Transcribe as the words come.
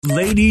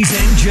Ladies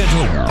and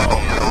gentlemen,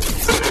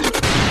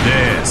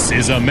 this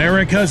is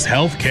America's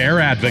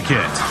Healthcare Advocate.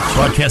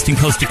 Broadcasting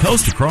coast to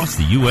coast across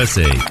the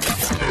USA.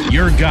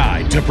 Your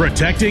guide to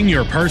protecting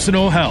your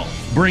personal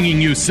health, bringing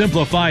you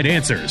simplified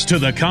answers to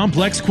the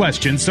complex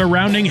questions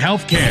surrounding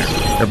healthcare.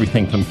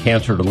 Everything from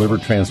cancer to liver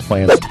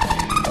transplants.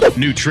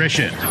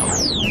 Nutrition,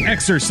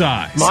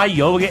 exercise, My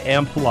yoga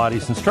and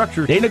Pilates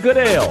instructor, Dana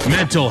Goodale.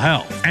 mental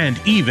health, and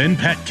even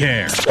pet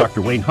care.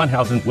 Dr. Wayne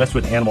Hunthausen,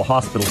 Westwood Animal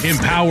Hospital.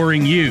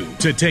 Empowering you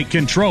to take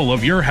control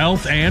of your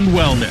health and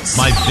wellness.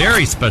 My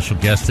very special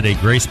guest today,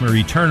 Grace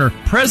Marie Turner,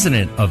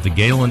 president of the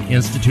Galen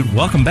Institute.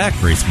 Welcome back,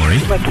 Grace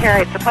Marie. Well,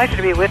 Cary, it's a pleasure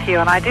to be with you,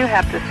 and I do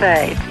have to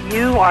say,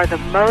 you are the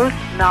most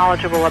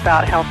knowledgeable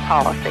about health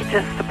policy,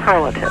 just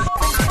superlative.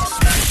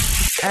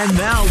 And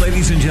now,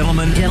 ladies and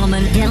gentlemen,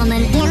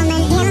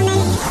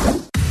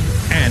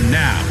 and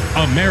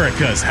now,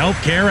 America's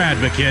Healthcare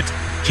Advocate,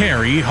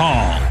 Cary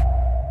Hall.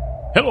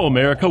 Hello,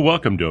 America.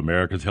 Welcome to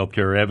America's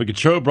Healthcare Advocate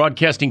Show,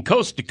 broadcasting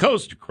coast to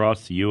coast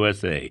across the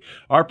USA.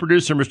 Our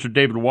producer, Mr.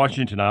 David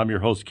Washington. I'm your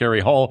host, Cary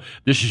Hall.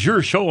 This is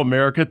your show,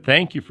 America.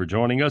 Thank you for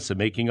joining us and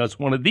making us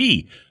one of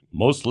the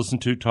most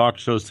listened to talk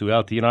shows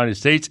throughout the United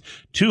States.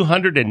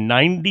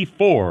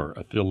 294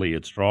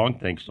 affiliates strong.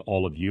 Thanks to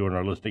all of you and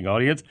our listening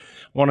audience. I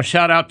want to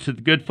shout out to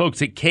the good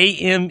folks at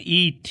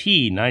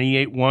KMET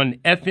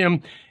 98.1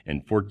 FM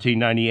and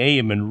 1490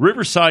 AM in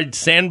Riverside,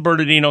 San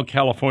Bernardino,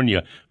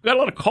 California. We got a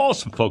lot of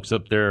calls from folks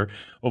up there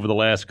over the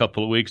last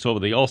couple of weeks over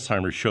the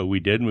Alzheimer's show we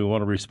did, and we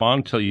want to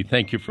respond, tell you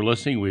thank you for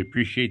listening. We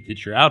appreciate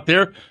that you're out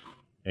there,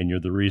 and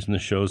you're the reason the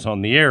show's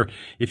on the air.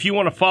 If you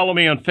want to follow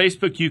me on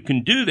Facebook, you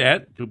can do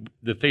that.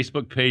 The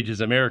Facebook page is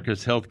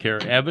America's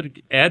Healthcare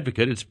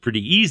Advocate. It's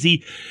pretty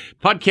easy.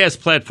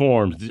 Podcast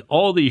platforms.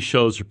 All these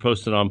shows are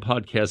posted on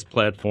podcast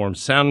platforms,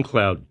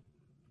 SoundCloud,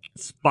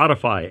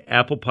 Spotify,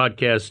 Apple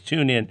Podcasts,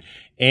 TuneIn,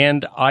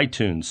 and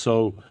iTunes.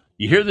 So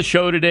you hear the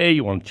show today,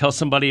 you want to tell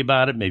somebody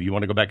about it, maybe you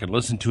want to go back and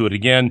listen to it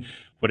again.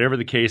 Whatever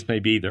the case may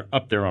be, they're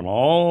up there on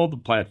all the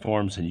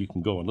platforms, and you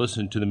can go and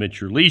listen to them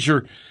at your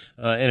leisure.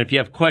 And if you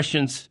have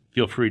questions,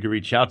 feel free to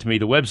reach out to me.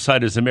 The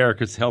website is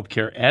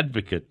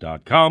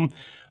americashealthcareadvocate.com,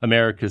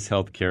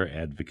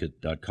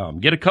 americashealthcareadvocate.com.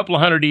 Get a couple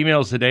of hundred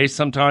emails a day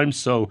sometimes,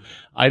 so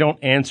I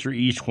don't answer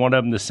each one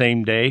of them the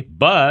same day,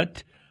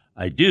 but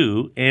I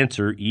do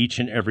answer each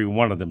and every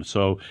one of them.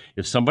 So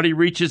if somebody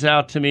reaches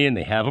out to me and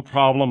they have a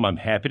problem, I'm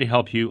happy to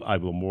help you. I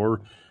will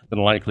more than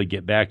likely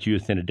get back to you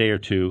within a day or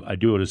two. I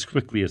do it as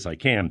quickly as I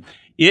can.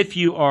 If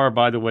you are,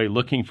 by the way,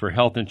 looking for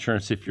health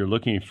insurance, if you're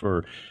looking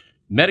for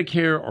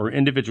Medicare or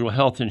individual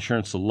health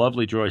insurance, the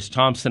lovely Joyce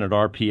Thompson at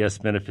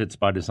RPS Benefits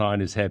by Design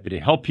is happy to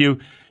help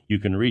you. You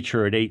can reach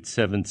her at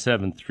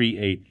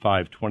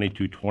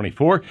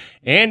 877-385-2224.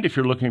 And if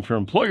you're looking for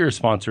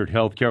employer-sponsored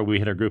health care, we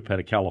had a group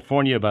out of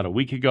California about a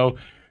week ago.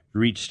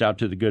 Reached out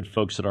to the good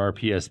folks at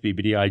RPS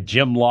BBDI.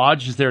 Jim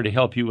Lodge is there to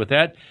help you with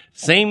that.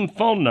 Same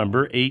phone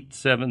number,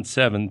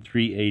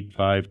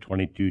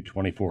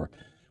 877-385-2224.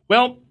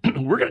 Well,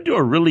 we're going to do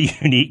a really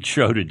unique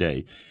show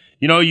today.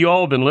 You know, you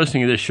all have been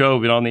listening to this show,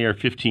 been on the air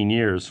 15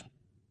 years.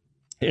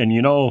 And,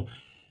 you know,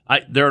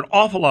 there are an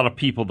awful lot of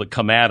people that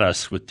come at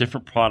us with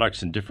different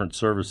products and different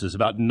services,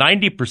 about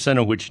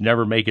 90% of which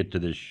never make it to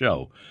this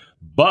show.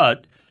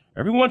 But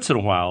every once in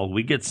a while,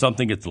 we get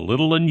something that's a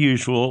little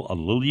unusual, a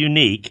little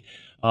unique,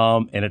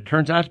 and it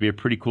turns out to be a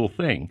pretty cool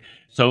thing.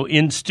 So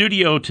in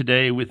studio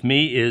today with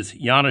me is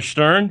Yona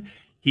Shtern.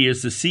 He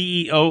is the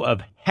CEO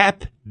of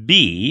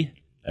Hapbee.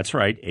 That's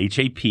right,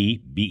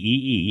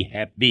 Hapbee,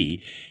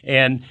 Hapbee.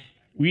 And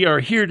we are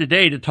here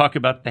today to talk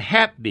about the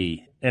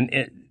Hapbee.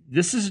 And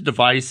this is a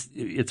device,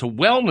 it's a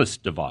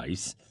wellness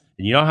device.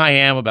 And you know how I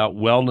am about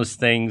wellness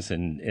things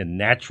and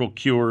natural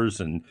cures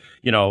and,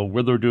 you know,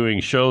 where they're doing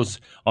shows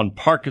on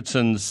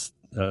Parkinson's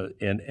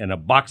and a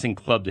boxing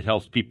club that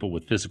helps people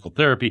with physical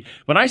therapy.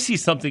 When I see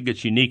something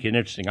that's unique and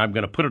interesting, I'm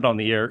going to put it on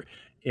the air.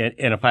 And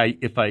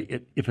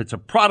if it's a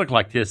product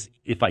like this,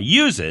 if I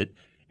use it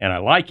and I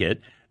like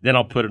it, then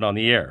I'll put it on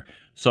the air.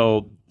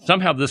 So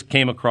somehow this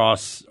came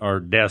across our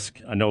desk.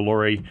 I know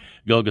Lori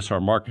Gilgis, our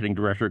marketing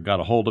director, got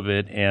a hold of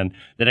it. And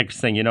the next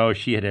thing you know,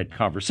 she had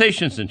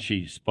conversations and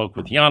she spoke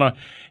with Yona.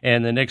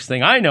 And the next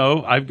thing I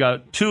know, I've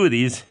got two of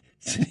these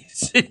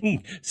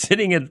sitting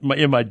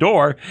in my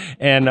door.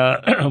 And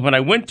when I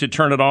went to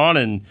turn it on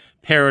and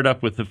pair it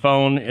up with the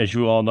phone, as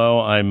you all know,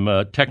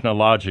 I'm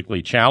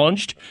technologically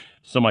challenged.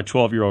 So my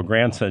 12-year-old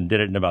grandson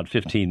did it in about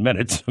 15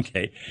 minutes,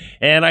 okay?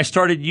 And I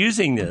started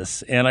using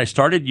this, and I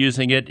started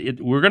using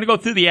it. We're going to go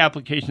through the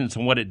applications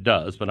and what it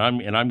does, but I'm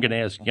going to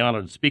ask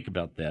Yona to speak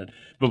about that.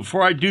 But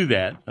before I do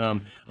that,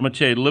 I'm going to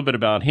tell you a little bit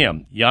about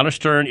him. Yona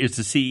Shtern is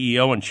the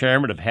CEO and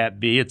chairman of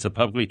Hapbee. It's a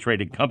publicly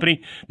traded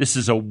company. This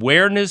is a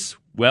wellness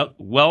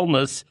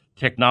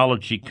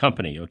technology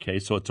company, okay?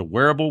 So it's a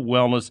wearable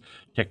wellness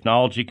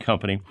technology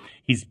company.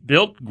 He's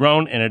built,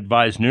 grown, and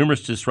advised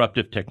numerous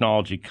disruptive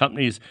technology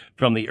companies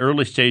from the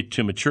early stage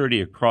to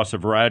maturity across a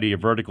variety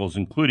of verticals,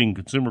 including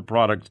consumer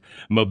products,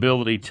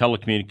 mobility,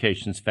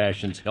 telecommunications,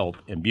 fashions, health,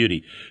 and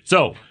beauty.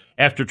 So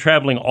after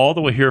traveling all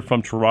the way here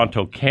from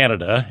Toronto,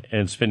 Canada,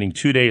 and spending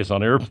 2 days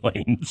on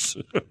airplanes.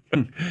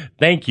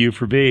 Thank you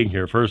for being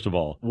here, first of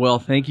all. Well,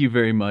 thank you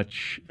very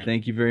much.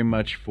 Thank you very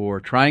much for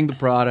trying the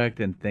product,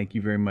 and thank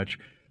you very much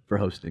for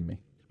hosting me.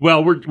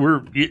 Well,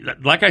 we're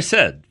like I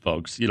said,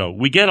 folks,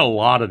 we get a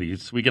lot of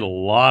these. We get a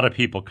lot of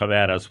people come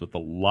at us with a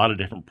lot of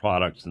different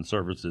products and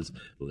services.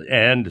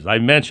 And as I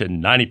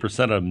mentioned,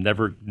 90% of them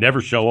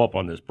never show up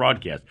on this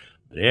broadcast.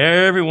 But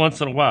every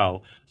once in a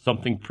while,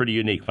 something pretty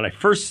unique. When I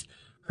first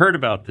heard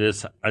about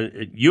this,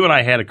 you and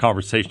I had a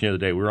conversation the other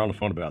day. We were on the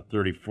phone about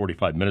 30,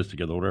 45 minutes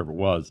together, whatever it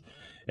was.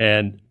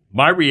 And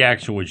my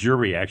reaction was your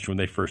reaction when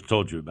they first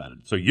told you about it.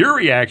 So your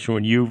reaction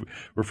when you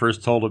were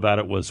first told about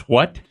it was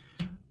what?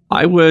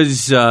 I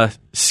was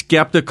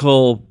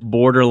skeptical,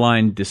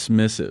 borderline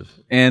dismissive.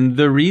 And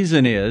the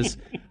reason is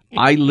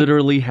I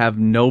literally have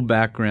no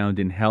background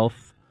in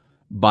health,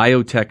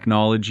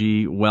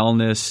 biotechnology,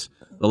 wellness.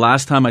 The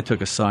last time I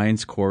took a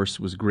science course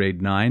was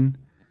grade 9.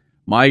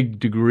 My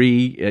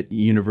degree at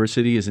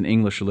university is in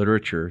English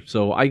literature.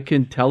 So I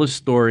can tell a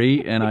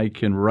story and I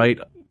can write,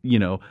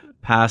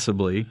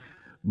 passably.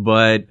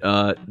 But,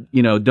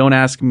 don't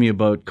ask me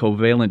about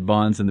covalent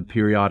bonds and the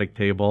periodic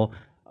table.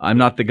 I'm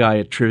not the guy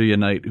at Trivia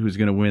Night who's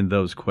going to win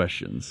those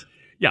questions.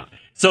 Yeah.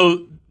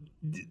 So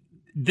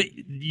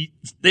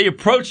they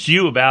approached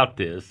you about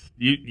this.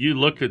 You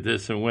looked at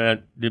this and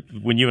went,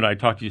 when you and I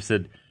talked, you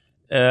said,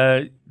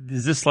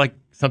 is this like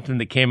something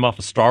that came off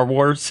of Star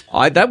Wars?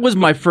 That was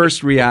my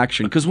first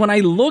reaction. Because when I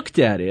looked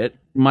at it,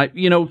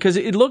 because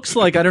it looks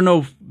like, I don't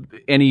know if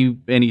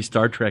any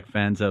Star Trek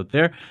fans out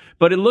there,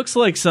 but it looks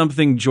like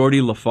something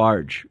Geordie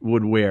Lafarge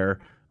would wear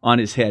on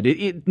his head.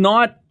 It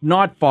not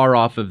far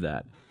off of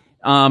that.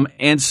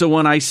 And so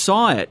when I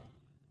saw it,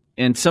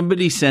 and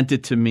somebody sent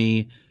it to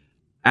me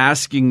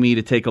asking me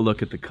to take a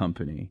look at the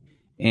company,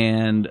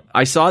 and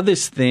I saw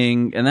this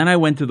thing, and then I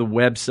went to the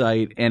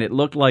website, and it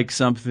looked like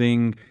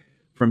something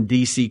from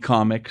DC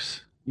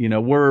Comics.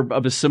 We're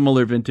of a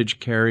similar vintage,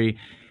 Cary,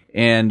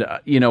 and,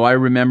 I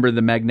remember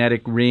the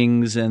magnetic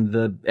rings and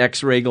the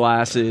X-ray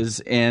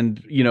glasses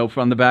and,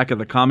 from the back of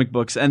the comic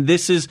books, and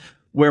this is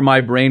where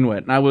my brain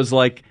went. And I was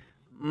like,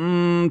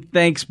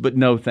 thanks, but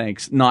no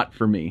thanks, not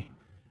for me.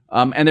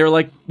 And they're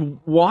like,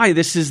 why?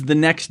 This is the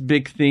next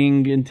big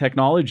thing in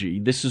technology.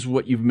 This is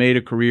what you've made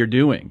a career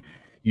doing.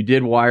 You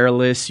did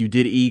wireless. You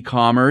did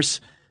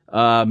e-commerce.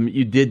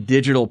 You did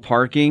digital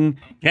parking.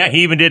 Yeah,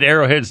 he even did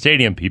Arrowhead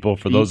Stadium, people,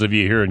 for those of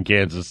you here in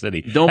Kansas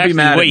City. Don't be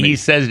mad at me. The way he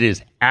says it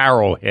is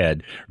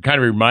Arrowhead. It kind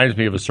of reminds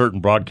me of a certain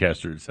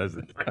broadcaster who says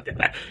it.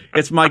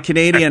 It's my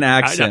Canadian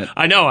accent.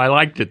 I know. I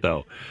liked it,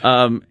 though.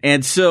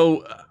 And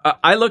so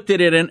I looked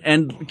at it,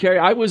 and Cary,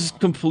 I was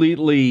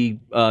completely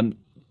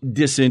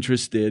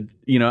disinterested,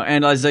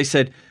 and as I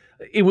said,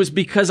 it was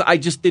because I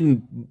just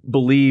didn't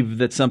believe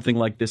that something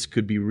like this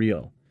could be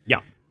real. Yeah.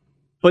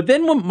 But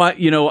then when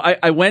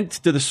I went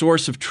to the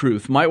source of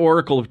truth. My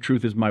oracle of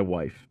truth is my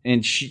wife,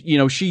 and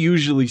she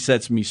usually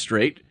sets me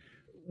straight,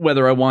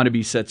 whether I want to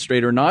be set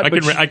straight or not.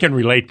 I can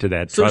relate to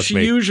that. So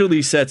she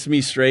usually sets me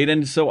straight,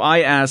 and so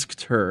I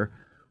asked her,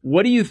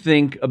 "What do you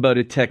think about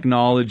a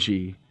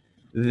technology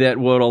that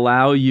would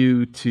allow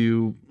you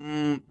to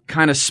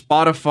kind of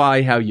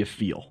Spotify how you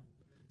feel?"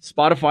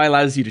 Spotify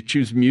allows you to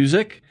choose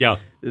music. Yeah,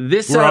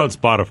 we're on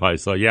Spotify,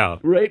 so yeah.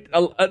 Right.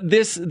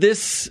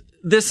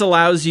 This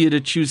allows you to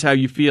choose how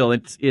you feel.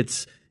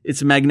 It's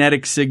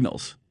magnetic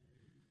signals.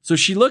 So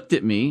she looked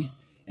at me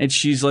and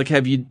she's like,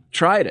 "Have you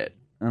tried it?"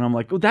 And I'm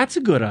like, "Oh, that's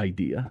a good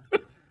idea."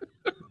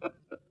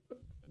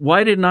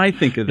 Why didn't I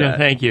think of that? Yeah,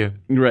 thank you.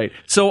 Right.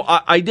 So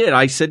I did.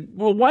 I said,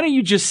 "Well, why don't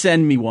you just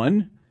send me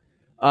one?"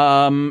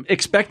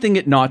 Expecting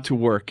it not to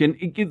work, and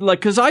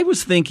because I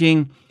was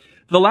thinking.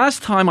 The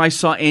last time I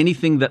saw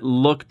anything that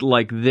looked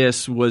like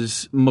this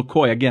was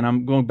McCoy. Again,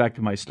 I'm going back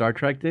to my Star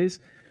Trek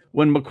days.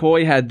 When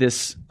McCoy had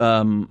this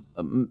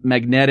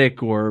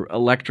magnetic or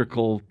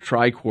electrical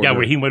tricorder. Yeah,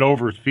 where he went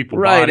over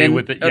people's body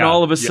with it. Yeah. And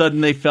all of a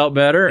sudden they felt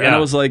better. Yeah. And I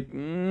was like,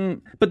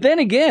 But then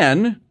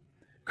again,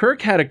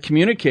 Kirk had a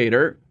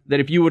communicator that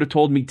if you would have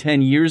told me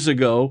 10 years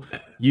ago,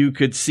 you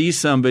could see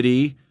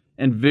somebody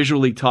and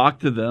visually talk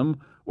to them,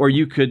 or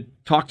you could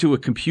talk to a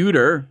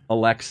computer,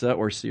 Alexa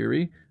or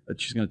Siri.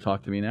 She's going to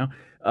talk to me now.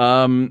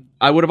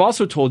 I would have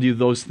also told you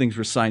those things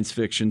were science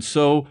fiction.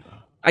 So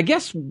I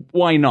guess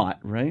why not,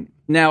 right?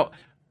 Now,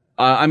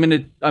 I'm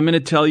going to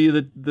tell you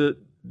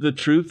the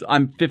truth.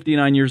 I'm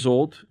 59 years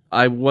old.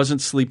 I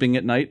wasn't sleeping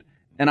at night,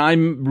 and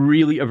I'm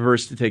really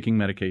averse to taking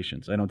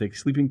medications. I don't take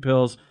sleeping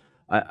pills.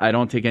 I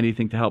don't take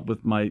anything to help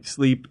with my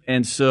sleep.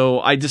 And so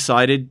I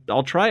decided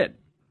I'll try it.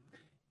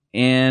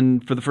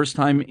 And for the first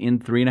time in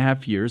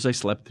 3.5 years, I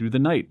slept through the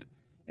night.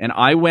 And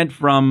I went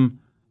from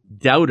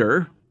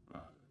doubter,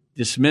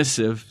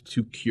 dismissive,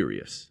 to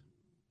curious.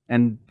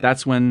 And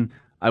that's when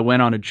I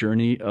went on a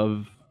journey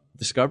of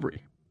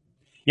discovery.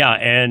 Yeah,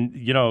 and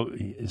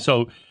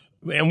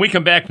and we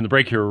come back from the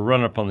break here. We're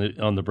running up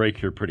on the break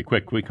here pretty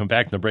quick. We come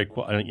back from the break.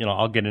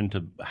 I'll get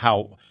into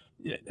how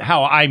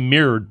I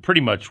mirrored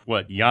pretty much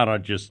what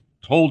Yona just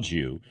told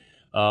you.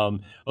 A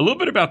little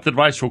bit about the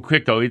device real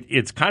quick, though.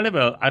 It's kind of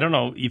I don't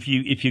know, if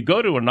you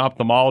go to an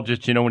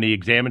ophthalmologist, when he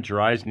examines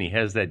your eyes and he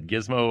has that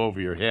gizmo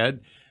over your head,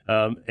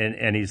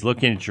 and he's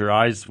looking at your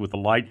eyes with a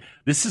light.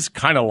 This is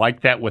kind of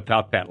like that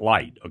without that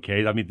light,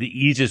 okay? I mean, the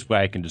easiest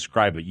way I can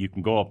describe it, you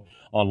can go up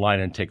online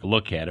and take a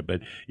look at it, but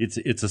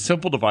it's a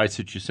simple device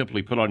that you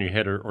simply put on your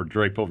head or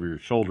drape over your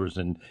shoulders,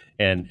 and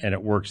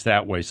it works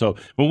that way. So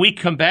when we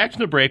come back from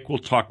the break, we'll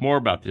talk more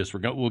about this.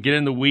 We'll get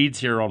in the weeds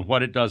here on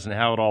what it does and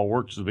how it all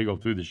works as we go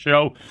through the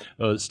show.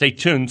 Stay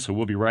tuned, so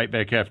we'll be right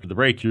back after the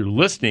break. You're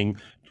listening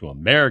to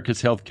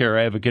America's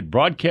Healthcare Advocate,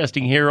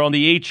 broadcasting here on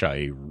the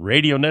HIA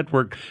Radio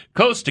Network,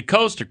 coast to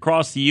coast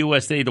across the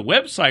USA. The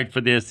website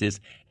for this is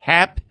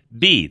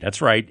Hapbee.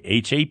 That's right,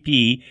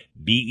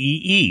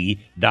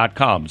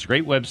 HAPBEE.com. It's a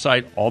great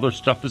website. All their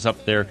stuff is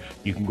up there.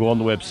 You can go on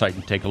the website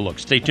and take a look.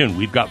 Stay tuned.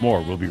 We've got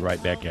more. We'll be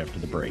right back after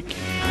the break.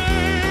 Because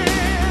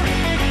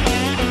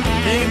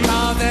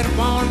it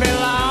won't be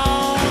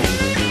long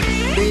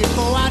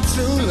before our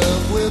true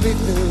love will be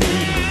through.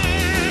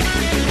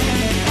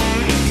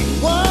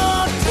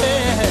 Whoa,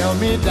 tell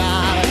me,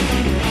 darling,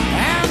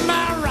 am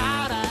I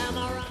right? Am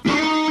I right?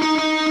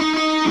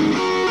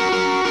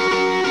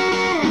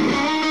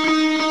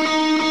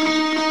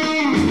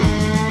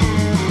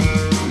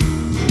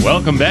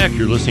 Welcome back.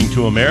 You're listening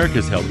to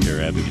America's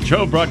Healthcare Advocate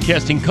Show,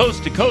 broadcasting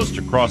coast to coast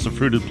across the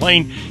fruited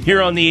plain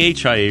here on the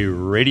HIA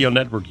Radio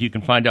Network. You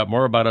can find out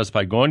more about us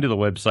by going to the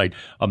website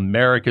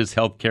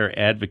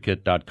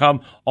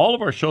americashealthcareadvocate.com. All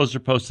of our shows are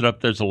posted up.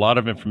 There's a lot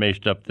of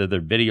information up there. There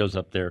are videos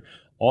up there,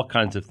 all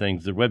kinds of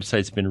things. The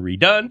website's been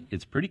redone.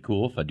 It's pretty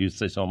cool, if I do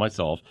say so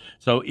myself.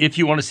 So if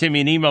you want to send me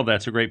an email,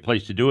 that's a great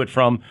place to do it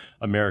from,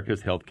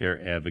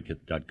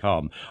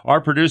 americashealthcareadvocate.com. Our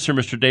producer,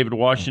 Mr. David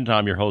Washington.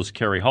 I'm your host,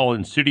 Cary Hall.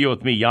 In studio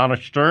with me, Yona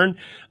Shtern,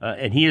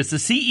 and he is the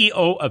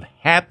CEO of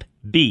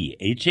Hapbee,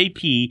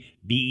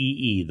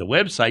 Hapbee. The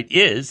website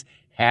is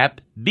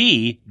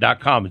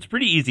hapbee.com. It's a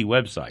pretty easy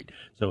website.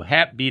 So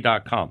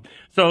hapbee.com.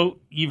 So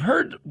you've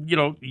heard,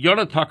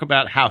 Yona talk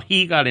about how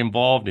he got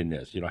involved in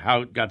this,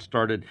 how it got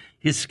started,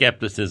 his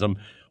skepticism.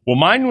 Well,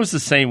 mine was the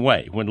same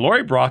way. When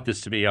Lori brought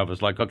this to me, I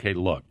was like, okay,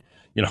 look,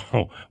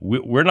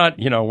 we're not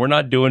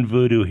doing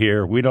voodoo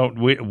here. I don't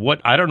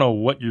know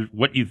what you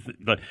look,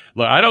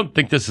 I don't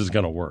think this is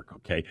going to work.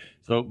 Okay.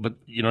 So, but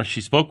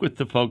she spoke with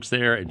the folks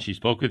there and she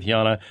spoke with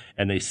Yona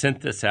and they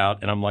sent this out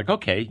and I'm like,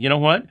 okay, you know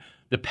what?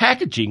 The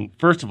packaging,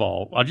 first of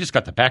all, I just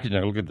got the packaging.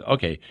 I look at,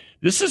 okay,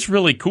 this is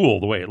really cool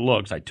the way it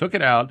looks. I took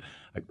it out,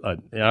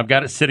 and I've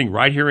got it sitting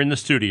right here in the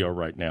studio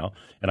right now.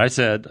 And I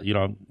said,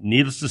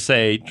 needless to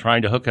say,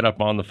 trying to hook it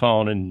up on the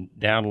phone and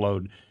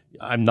download,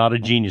 I'm not a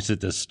genius at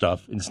this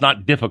stuff. It's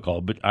not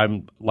difficult, but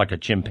I'm like a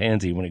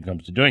chimpanzee when it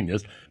comes to doing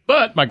this.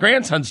 But my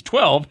grandson's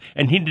 12,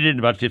 and he did it in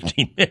about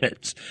 15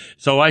 minutes.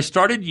 So I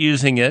started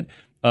using it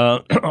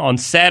on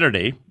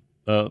Saturday,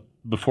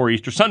 before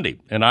Easter Sunday.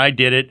 And I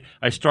did it.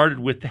 I started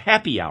with the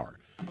happy hour.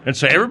 And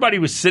so everybody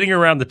was sitting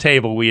around the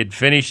table. We had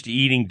finished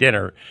eating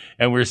dinner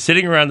and we were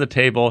sitting around the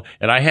table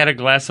and I had a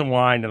glass of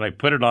wine and I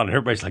put it on and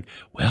everybody's like,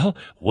 well,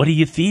 what do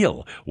you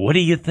feel? What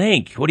do you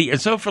think? And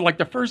so for like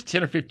the first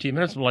 10 or 15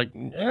 minutes, I'm like,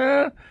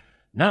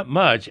 not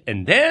much.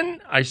 And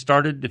then I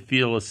started to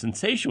feel a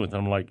sensation with it.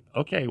 I'm like,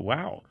 okay,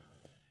 wow.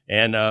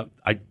 And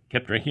I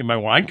kept drinking my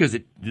wine because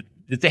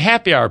it's a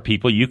happy hour,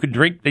 people. You can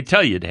drink. They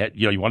tell you,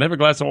 you want to have a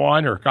glass of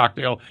wine or a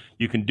cocktail.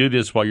 You can do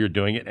this while you're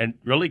doing it, and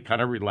really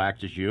kind of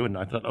relaxes you. And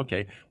I thought,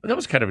 okay, well, that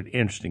was kind of an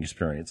interesting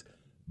experience.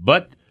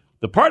 But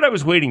the part I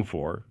was waiting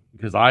for,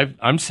 because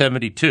I'm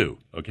 72.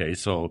 Okay,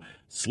 so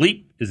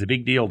sleep is a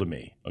big deal to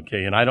me.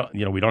 Okay, and I don't,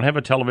 we don't have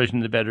a television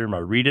in the bedroom. I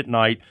read at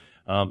night.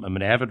 I'm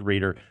an avid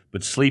reader,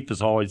 but sleep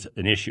is always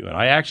an issue. And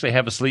I actually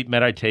have a sleep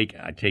med I take.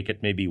 I take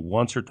it maybe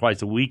once or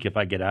twice a week if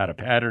I get out of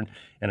pattern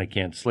and I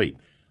can't sleep.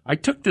 I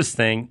took this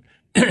thing.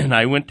 And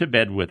I went to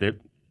bed with it.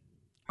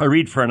 I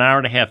read for an hour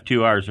and a half,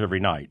 2 hours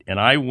every night. And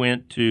I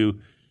went to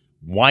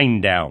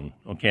wind down.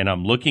 Okay, and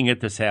I'm looking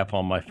at this app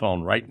on my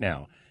phone right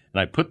now.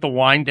 And I put the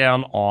wind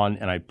down on,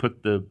 and I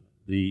put the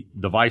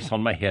device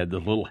on my head, the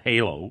little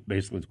halo,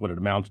 basically is what it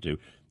amounts to.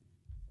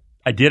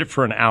 I did it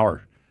for an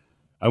hour.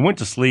 I went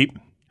to sleep,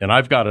 and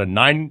I've got a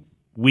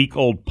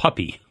 9-week-old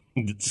puppy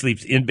that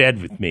sleeps in bed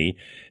with me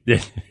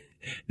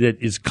that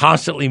is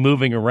constantly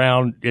moving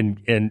around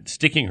and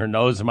sticking her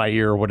nose in my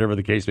ear or whatever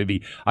the case may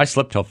be. I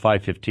slept till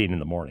 5:15 in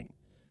the morning,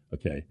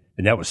 okay?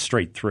 And that was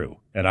straight through.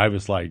 And I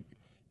was like,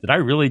 did I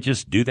really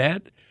just do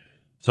that?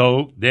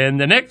 So then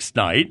the next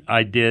night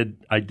I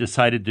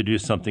decided to do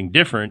something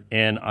different,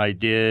 and I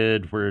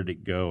did, where did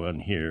it go on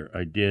here?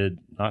 I did,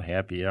 not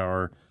happy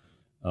hour,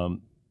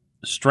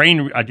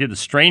 I did the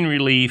strain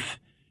relief,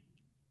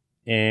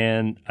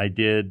 and I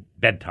did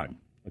bedtime,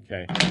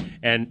 okay?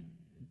 And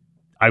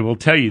I will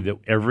tell you that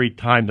every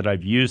time that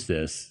I've used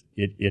this,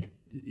 it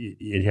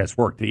has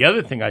worked. The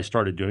other thing I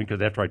started doing, because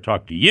after I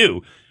talked to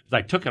you, is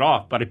I took it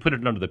off, but I put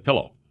it under the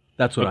pillow.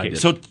 That's what I did.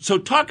 So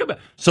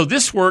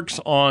this works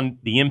on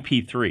the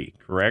MP3,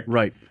 correct?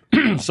 Right.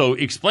 So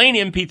explain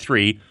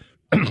MP3.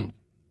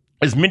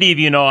 As many of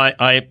you know,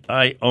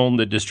 I own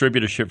the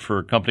distributorship for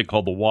a company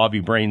called the Wabi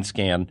Brain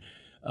Scan.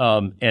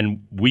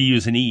 and we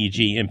use an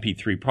EEG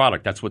MP3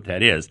 product. That's what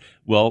that is.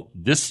 Well,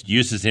 this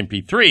uses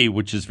MP3,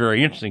 which is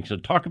very interesting. So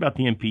talk about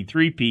the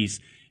MP3 piece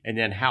and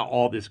then how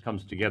all this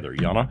comes together.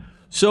 Yona?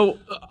 So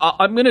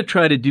I'm going to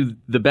try to do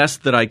the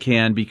best that I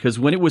can, because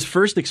when it was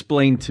first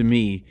explained to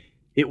me,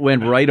 it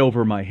went right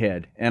over my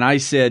head. And I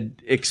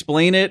said,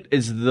 explain it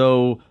as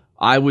though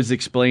I was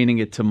explaining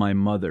it to my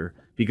mother,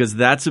 because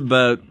that's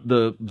about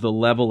the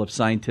level of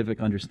scientific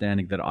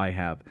understanding that I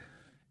have.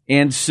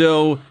 And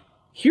so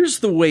here's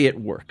the way it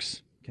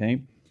works,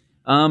 okay?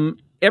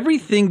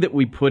 Everything that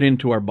we put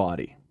into our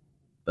body,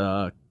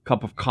 a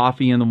cup of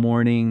coffee in the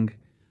morning,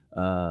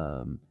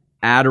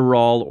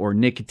 Adderall or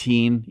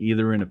nicotine,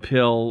 either in a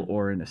pill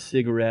or in a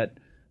cigarette,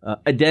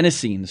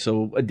 adenosine.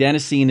 So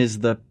adenosine is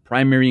the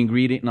primary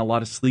ingredient in a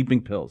lot of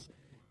sleeping pills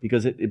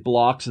because it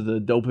blocks the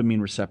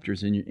dopamine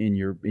receptors in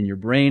your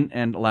brain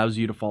and allows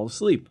you to fall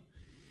asleep.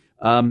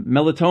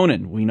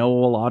 Melatonin. We know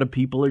a lot of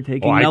people are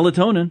taking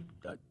melatonin.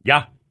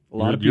 Yeah. A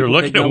lot of people You're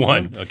looking at melatonin.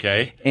 one,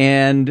 okay?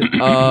 And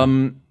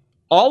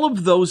all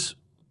of those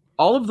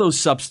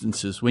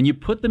substances, when you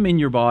put them in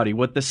your body,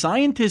 what the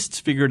scientists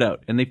figured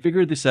out, and they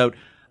figured this out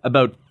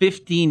about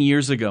 15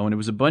 years ago, and it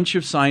was a bunch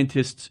of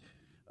scientists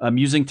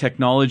using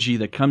technology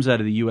that comes out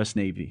of the U.S.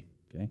 Navy.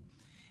 Okay,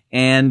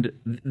 and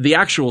the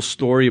actual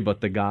story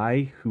about the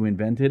guy who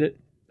invented it,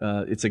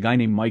 it's a guy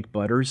named Mike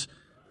Butters,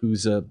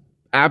 who's a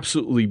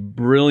absolutely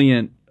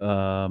brilliant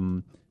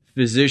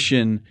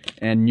physician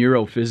and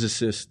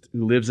neurophysicist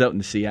who lives out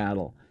in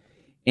Seattle.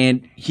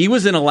 And he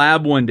was in a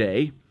lab one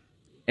day,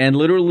 and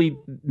literally,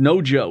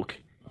 no joke,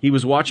 he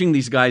was watching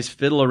these guys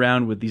fiddle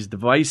around with these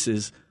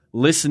devices,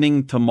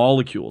 listening to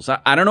molecules.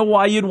 I don't know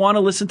why you'd want to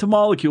listen to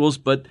molecules,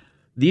 but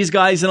these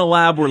guys in a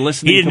lab were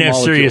listening to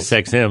molecules. He didn't have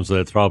Sirius XM, so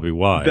that's probably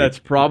why. That's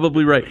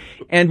probably right.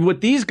 And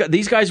what these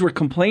guys were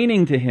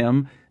complaining to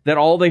him that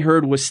all they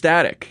heard was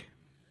static.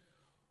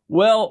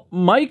 Well,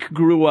 Mike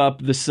grew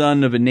up the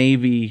son of a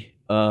Navy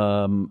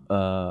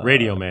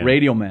radio man.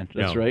 Radio man,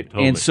 that's right.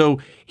 Totally. And so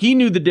he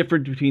knew the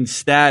difference between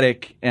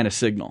static and a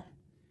signal.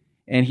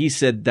 And he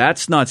said,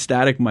 that's not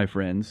static, my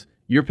friends.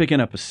 You're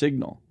picking up a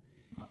signal.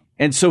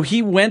 And so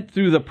he went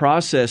through the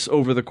process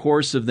over the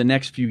course of the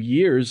next few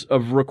years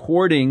of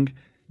recording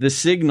the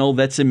signal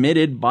that's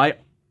emitted by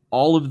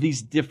all of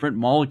these different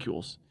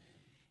molecules.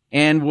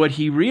 And what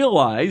he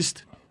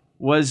realized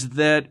was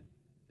that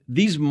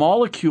these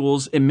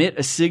molecules emit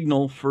a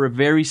signal for a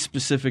very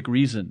specific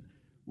reason.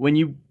 When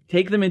you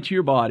take them into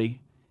your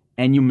body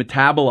and you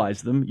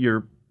metabolize them,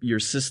 your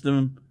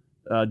system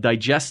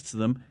digests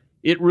them,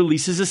 it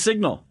releases a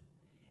signal.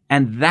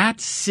 And that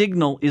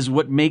signal is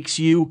what makes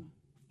you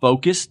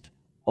focused,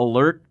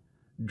 alert,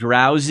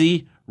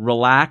 drowsy,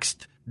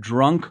 relaxed,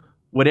 drunk,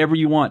 whatever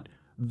you want.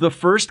 The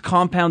first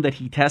compound that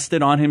he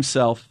tested on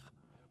himself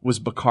was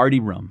Bacardi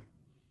rum.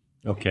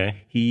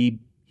 Okay. He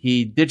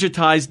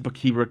digitized,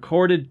 he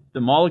recorded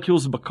the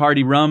molecules of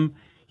Bacardi rum.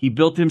 He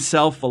built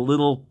himself a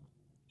little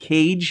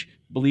cage,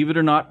 believe it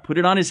or not, put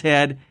it on his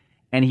head,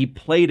 and he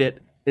played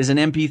it as an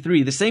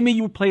MP3. The same way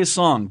you would play a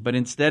song, but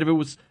instead of it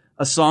was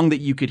a song that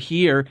you could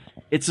hear,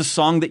 it's a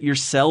song that your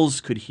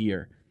cells could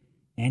hear.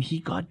 And he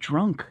got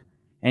drunk.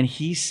 And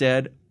he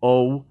said,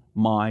 oh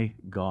my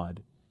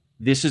God,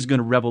 this is going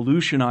to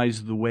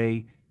revolutionize the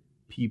way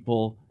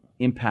people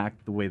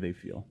impact the way they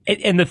feel.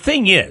 And the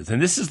thing is,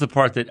 and this is the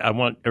part that I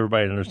want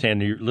everybody to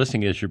understand, you're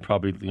listening is you're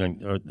probably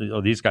going,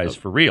 oh, these guys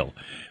for real.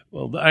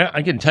 Well,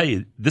 I can tell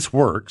you this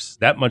works.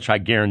 That much I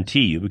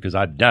guarantee you because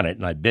I've done it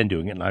and I've been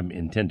doing it and I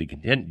intend to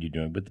continue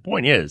doing it. But the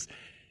point is,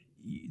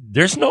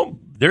 there's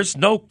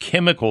no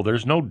chemical,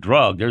 there's no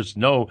drug, there's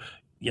no,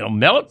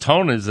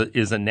 melatonin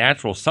is a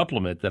natural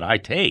supplement that I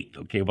take.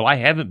 Okay, well, I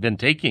haven't been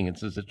taking it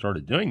since I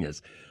started doing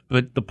this.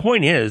 But the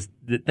point is,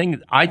 the thing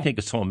that I think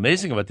is so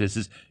amazing about this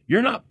is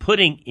you're not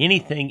putting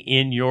anything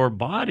in your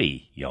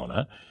body,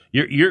 Yona.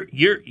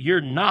 You're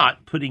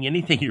not putting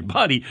anything in your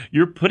body.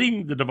 You're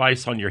putting the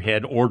device on your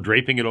head or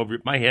draping it over.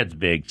 My head's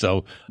big,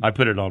 so I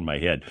put it on my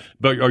head.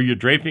 But are you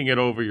draping it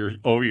over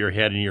your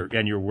head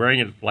and you're wearing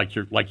it like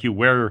you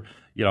wear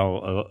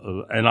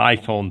an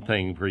iPhone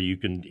thing where you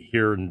can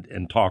hear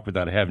and talk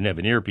without having to have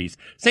an earpiece.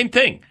 Same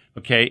thing,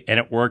 okay? And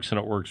it works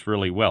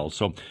really well.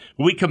 So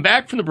when we come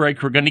back from the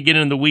break, we're going to get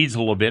in the weeds a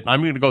little bit.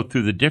 I'm going to go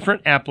through the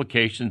different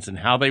applications and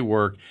how they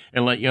work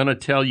and let Yona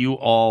tell you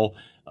all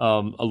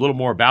a little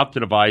more about the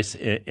device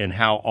and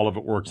how all of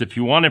it works. If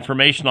you want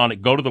information on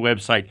it, go to the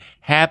website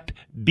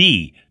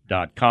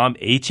Hapbee.com,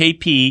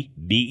 HAPBEE.com.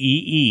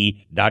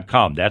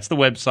 That's the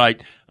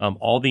website.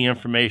 All the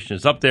information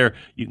is up there.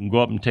 You can go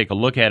up and take a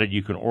look at it.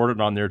 You can order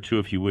it on there, too,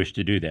 if you wish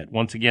to do that.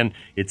 Once again,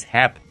 it's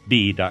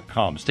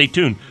Hapbee.com. Stay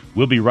tuned.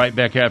 We'll be right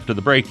back after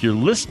the break. You're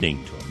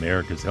listening to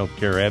America's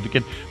Healthcare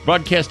Advocate,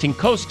 broadcasting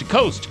coast to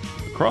coast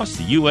across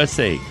the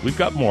USA. We've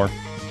got more.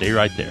 Stay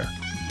right there.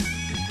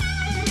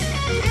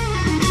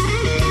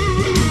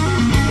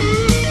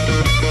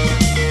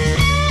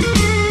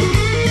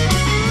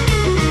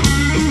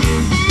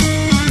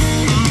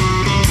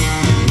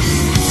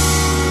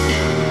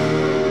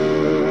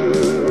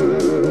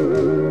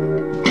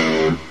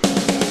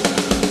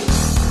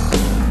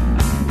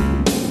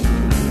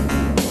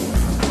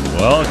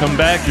 Welcome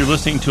back. You're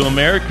listening to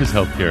America's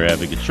Healthcare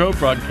Advocate Show,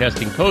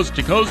 broadcasting coast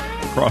to coast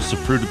across the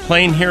fruited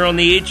plain here on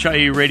the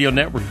HIE Radio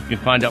Network. You can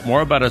find out more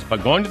about us by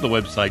going to the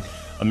website,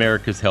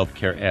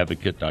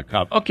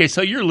 americashealthcareadvocate.com. Okay,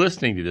 so you're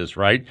listening to this,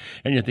 right?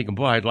 And you're thinking,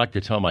 boy, I'd like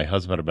to tell my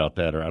husband about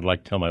that, or I'd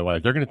like to tell my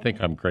wife. They're going to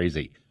think I'm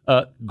crazy.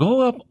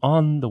 Go up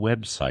on the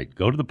website.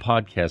 Go to the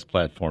podcast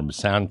platform,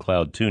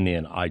 SoundCloud,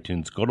 TuneIn,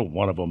 iTunes. Go to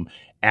one of them,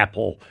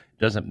 Apple.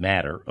 Doesn't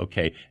matter,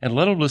 okay? And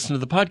let them listen to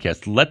the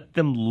podcast. Let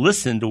them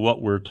listen to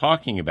what we're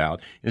talking about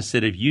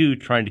instead of you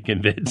trying to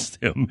convince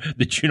them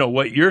that you know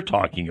what you're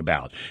talking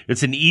about.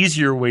 It's an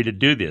easier way to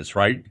do this,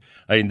 right?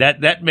 I mean,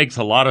 that makes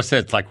a lot of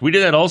sense. Like, we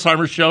did that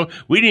Alzheimer's show.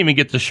 We didn't even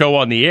get the show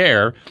on the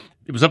air.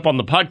 It was up on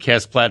the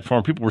podcast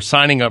platform. People were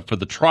signing up for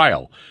the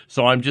trial.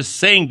 So I'm just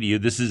saying to you,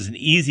 this is an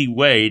easy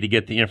way to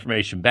get the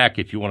information back.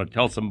 If you want to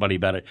tell somebody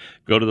about it,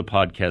 go to the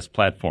podcast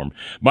platform.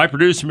 My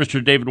producer,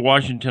 Mr. David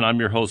Washington. I'm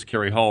your host,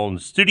 Cary Hall. In the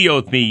studio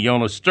with me,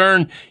 Yona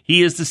Shtern.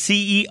 He is the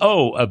CEO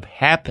of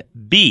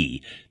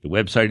Hapbee. The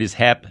website is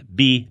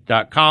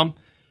hapbee.com.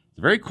 It's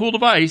a very cool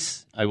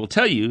device. I will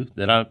tell you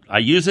that I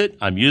use it.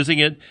 I'm using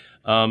it.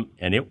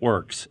 And it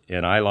works,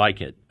 and I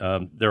like it.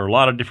 There are a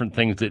lot of different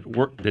things that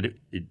work that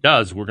it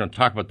does. We're going to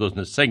talk about those in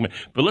this segment.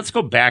 But let's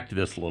go back to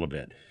this a little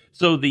bit.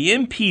 So the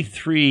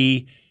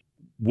MP3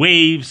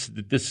 waves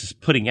that this is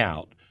putting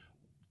out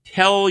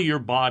tell your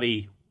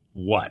body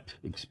what?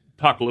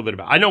 Talk a little bit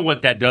about. I know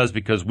what that does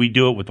because we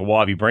do it with the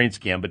Wavi brain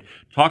scan. But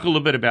talk a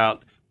little bit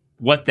about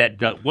what that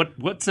does.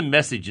 What's the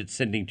message it's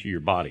sending to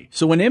your body?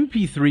 So an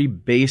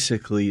MP3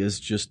 basically is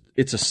just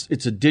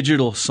it's a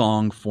digital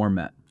song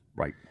format.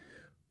 Right.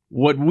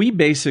 What we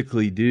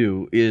basically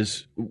do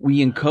is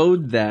we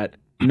encode that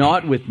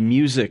not with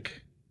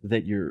music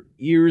that your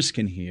ears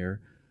can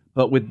hear,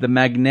 but with the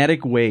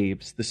magnetic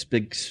waves, the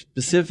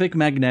specific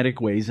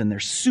magnetic waves, and they're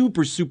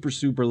super, super,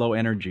 super low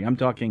energy. I'm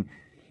talking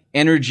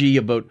energy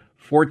about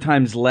 4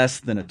 times less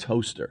than a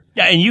toaster.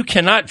 Yeah, and you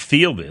cannot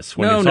feel this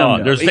when it's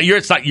on. No.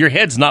 It's not, your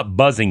head's not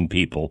buzzing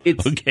people,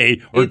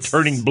 okay, or it's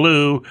turning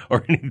blue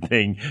or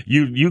anything.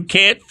 You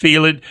can't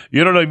feel it.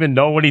 You don't even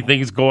know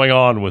anything's going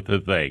on with the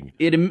thing.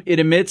 It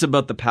emits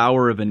about the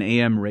power of an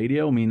AM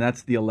radio. I mean,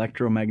 that's the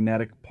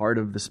electromagnetic part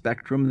of the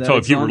spectrum. So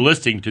if you were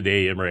listening to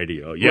the AM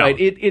radio, yeah. Right,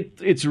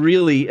 it's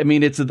really, I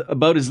mean, it's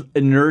about as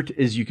inert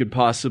as you could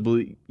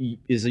possibly be.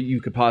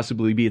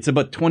 It's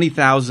about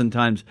 20,000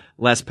 times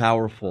less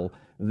powerful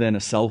than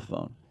a cell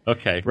phone.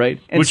 Okay. Right?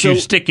 And which you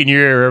stick in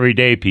your ear every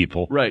day,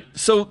 people. Right.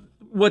 So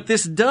what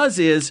this does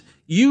is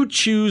you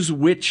choose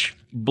which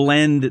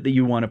blend that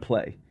you want to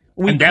play.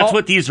 And that's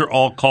what these are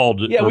all called.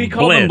 Yeah, we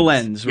call them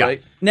blends,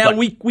 right? Yeah. Now,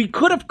 we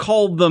could have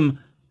called them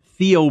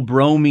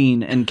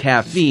theobromine and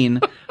caffeine,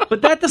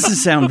 but that doesn't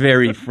sound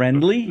very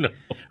friendly, no.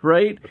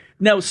 Right?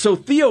 Now, so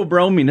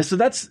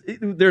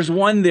theobromine, there's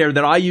one there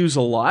that I use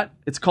a lot.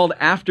 It's called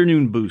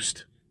Afternoon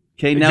Boost.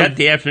 Okay, now, is that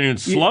the afternoon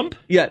slump?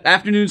 Yeah,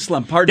 afternoon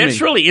slump. Pardon me.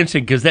 That's really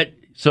interesting because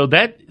so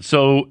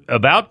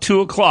about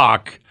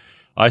 2:00,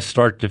 I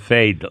start to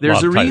fade.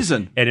 There's a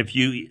reason, and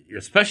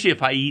especially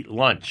if I eat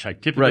lunch, I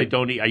typically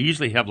don't eat. I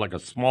usually have like a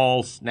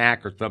small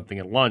snack or something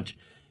at lunch,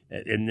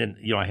 and then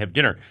I have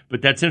dinner.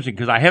 But that's interesting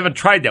because I haven't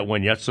tried that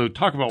one yet. So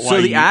talk about why.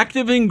 So the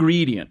active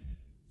ingredient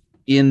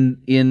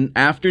in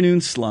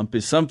afternoon slump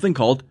is something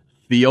called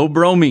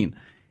theobromine.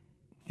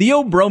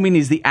 Theobromine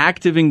is the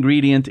active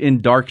ingredient in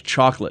dark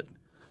chocolate.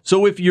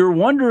 So if you're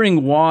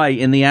wondering why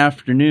in the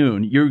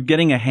afternoon you're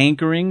getting a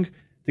hankering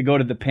to go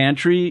to the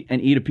pantry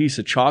and eat a piece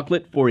of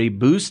chocolate for a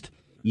boost,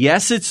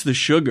 yes, it's the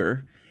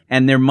sugar,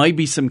 and there might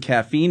be some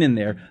caffeine in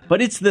there,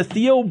 but it's the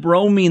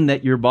theobromine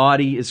that your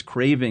body is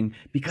craving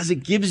because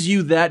it gives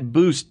you that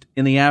boost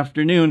in the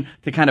afternoon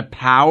to kind of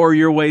power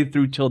your way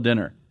through till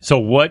dinner. So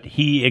what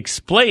he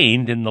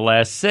explained in the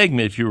last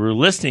segment, if you were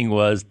listening,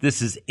 was this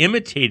is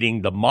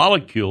imitating the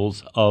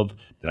molecules of,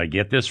 did I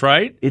get this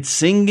right? It's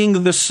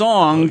singing the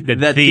song that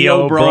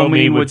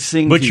theobromine would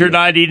sing but to you're you.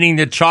 Not eating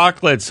the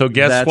chocolate, so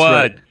guess That's what?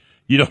 Right.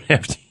 You don't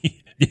have to.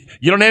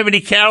 You don't have any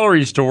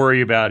calories to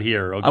worry about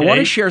here. Okay? I want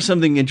to share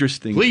something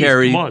interesting, Please,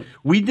 Cary. come on.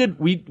 We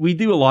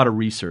do a lot of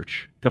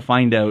research to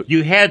find out.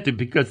 You had to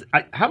because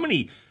how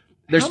many?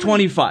 There's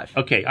 25.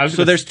 Okay,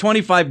 there's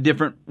 25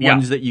 different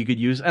ones that you could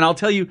use, and I'll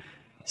tell you.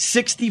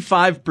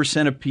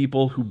 65% of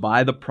people who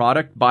buy the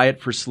product buy it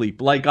for sleep,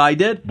 like I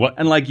did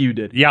and like you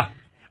did. Yeah.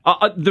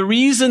 The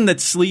reason that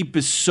sleep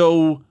is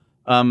so,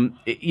 about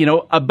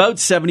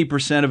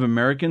 70% of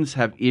Americans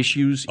have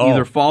issues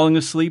either falling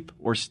asleep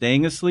or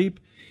staying asleep.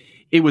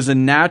 It was a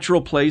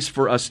natural place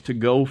for us to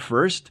go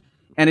first.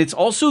 And it's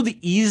also the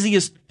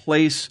easiest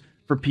place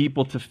for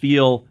people to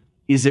feel,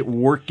 is it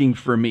working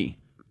for me?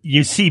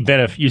 You see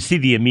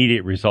the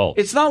immediate result.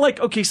 It's not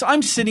like, okay, so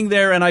I'm sitting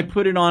there and I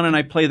put it on and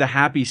I play the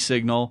happy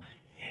signal.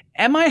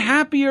 Am I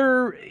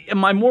happier?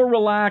 Am I more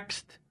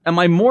relaxed? Am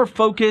I more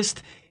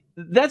focused?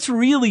 That's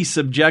really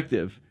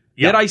subjective.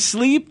 Yeah. Did I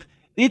sleep?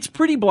 It's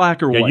pretty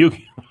black or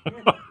white.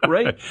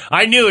 Right?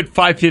 I knew at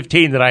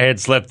 5:15 that I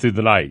had slept through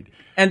the night.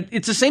 And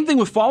it's the same thing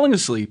with falling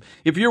asleep.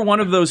 If you're one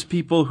of those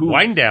people who...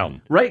 Wind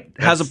down. Right,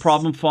 has a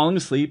problem falling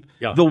asleep,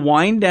 the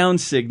wind down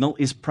signal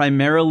is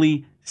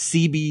primarily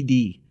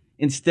CBD.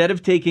 Instead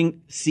of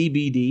taking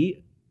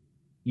CBD,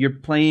 you're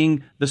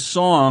playing the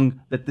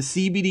song that the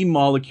CBD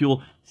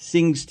molecule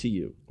sings to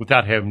you.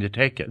 Without having to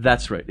take it.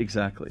 That's right,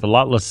 exactly. It's a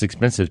lot less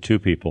expensive to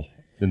people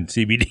than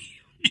CBD.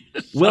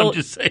 Well, I'm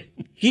just saying.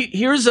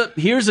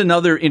 Here's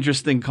another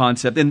interesting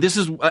concept, and this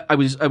is I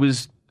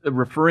was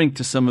referring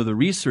to some of the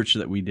research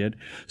that we did.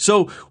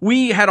 So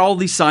we had all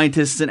these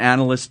scientists and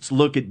analysts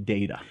look at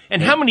data.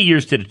 And how many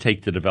years did it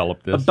take to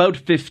develop this? About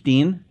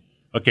 15.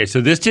 Okay,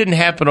 so this didn't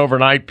happen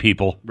overnight,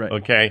 people. Right.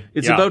 Okay.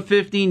 It's about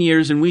 15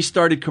 years, and we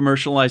started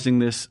commercializing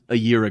this a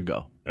year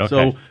ago. Okay.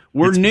 So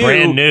we're It's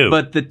brand new.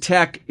 but the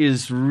tech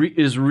is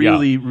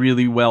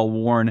really well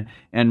worn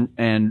and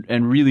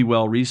really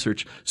well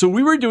researched. So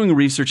we were doing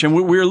research, and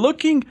what we were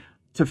looking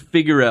to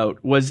figure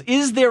out was,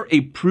 is there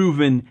a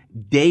proven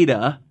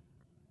data,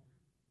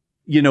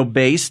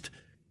 based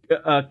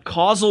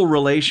causal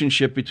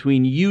relationship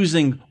between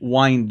using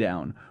wind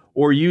down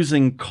or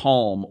using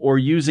calm or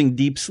using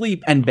deep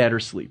sleep and better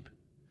sleep?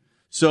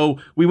 So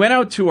we went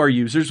out to our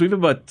users. We have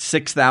about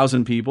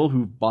 6,000 people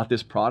who bought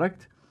this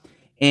product.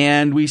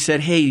 And we said,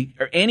 hey,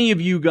 are any of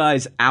you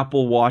guys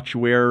Apple Watch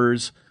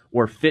wearers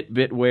or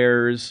Fitbit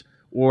wearers?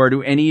 Or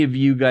do any of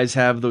you guys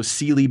have those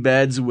Sealy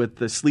beds with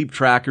the sleep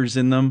trackers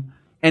in them?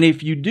 And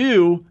if you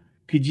do,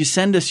 could you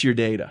send us your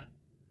data?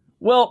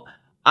 Well,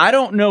 I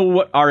don't know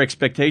what our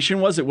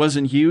expectation was. It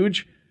wasn't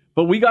huge.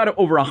 But we got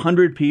over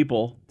 100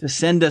 people to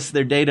send us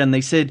their data. And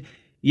they said,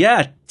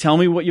 yeah, tell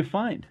me what you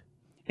find.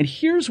 And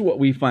here's what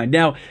we find.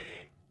 Now,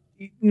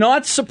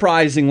 not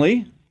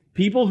surprisingly,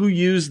 people who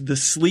used the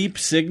sleep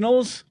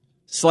signals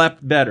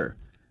slept better.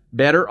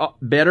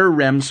 Better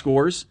REM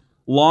scores,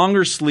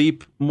 longer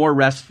sleep, more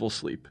restful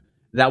sleep.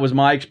 That was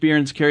my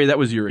experience, Cary. That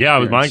was your experience. Yeah,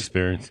 it was my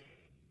experience.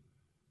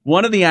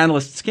 One of the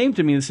analysts came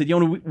to me and said,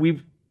 Yona,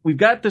 we've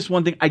got this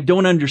one thing. I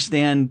don't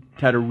understand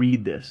how to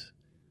read this.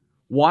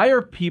 Why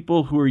are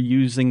people who are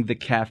using the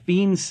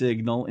caffeine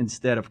signal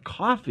instead of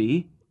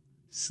coffee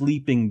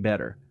sleeping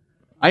better?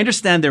 I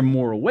understand they're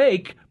more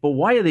awake, but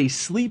why are they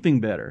sleeping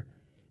better?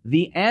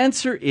 The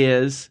answer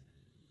is,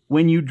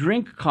 when you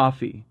drink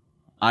coffee,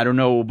 I don't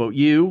know about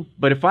you,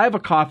 but if I have a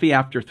coffee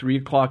after 3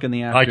 o'clock in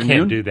the afternoon. I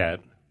can't do that.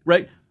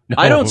 Right? No.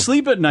 I don't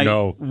sleep at night.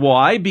 No.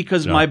 Why?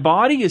 Because my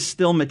body is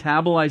still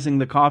metabolizing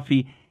the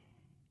coffee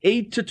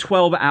 8 to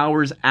 12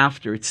 hours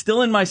after. It's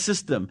still in my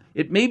system.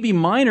 It may be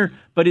minor,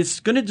 but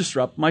it's going to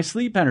disrupt my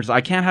sleep patterns.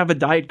 I can't have a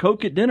Diet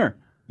Coke at dinner.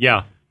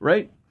 Yeah.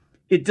 Right?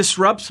 It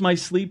disrupts my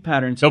sleep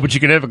patterns. No, but you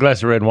can have a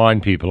glass of red wine,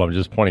 people. I'm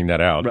just pointing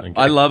that out. Okay.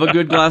 I love a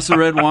good glass of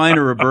red wine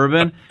or a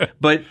bourbon,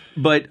 but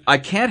I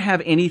can't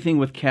have anything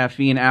with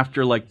caffeine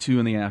after like 2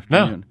 in the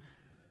afternoon. No.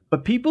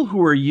 But people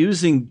who are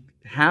using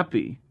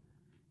Hapbee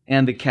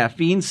and the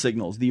caffeine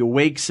signals, the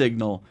awake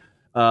signal,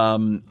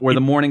 or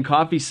the morning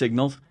coffee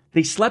signals,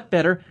 they slept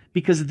better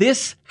because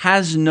this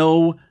has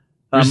no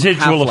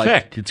residual half-life.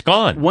 effect. It's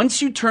gone.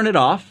 Once you turn it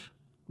off,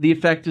 the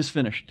effect is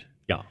finished.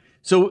 Yeah.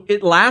 So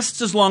it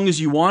lasts as long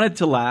as you want it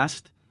to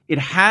last. It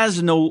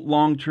has no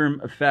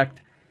long-term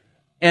effect.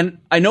 And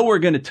I know we're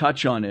going to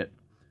touch on it,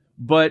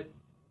 but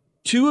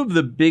 2 of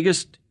the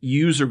biggest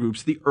user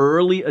groups, the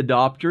early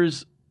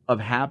adopters of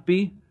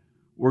Hapbee,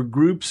 were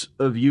groups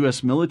of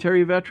U.S.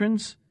 military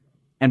veterans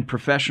and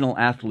professional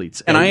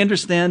athletes. And I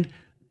understand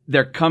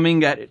they're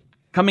coming at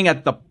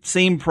the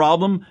same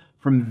problem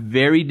from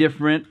very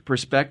different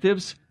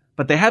perspectives,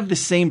 but they have the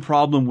same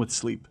problem with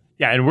sleep.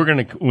 Yeah, and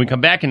when we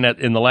come back in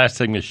the last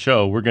segment of the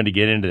show, we're going to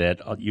get into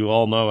that. You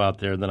all know out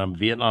there that I'm a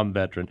Vietnam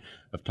veteran.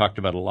 I've talked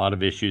about a lot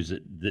of issues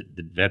that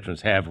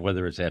veterans have,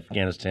 whether it's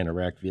Afghanistan,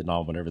 Iraq,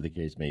 Vietnam, whatever the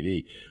case may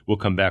be. We'll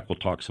come back. We'll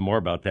talk some more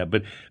about that.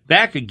 But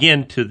back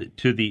again to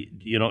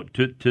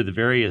the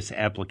various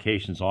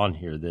applications on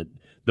here, that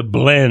the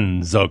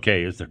blends,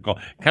 okay, as they're called,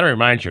 kind of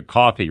reminds you of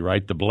coffee,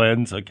 right? The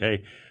blends,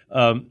 okay.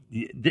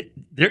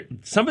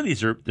 Some of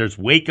these there's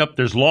wake up,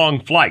 there's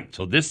long flight.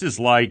 So this is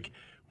like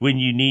when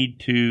you need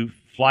to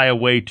fly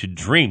away to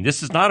dream.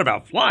 This is not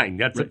about flying.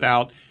 That's right.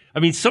 About,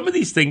 some of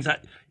these things,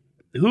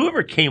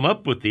 whoever came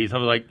up with these, I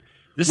was like,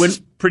 this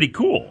is pretty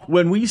cool.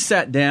 When we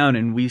sat down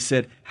and we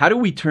said, how do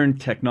we turn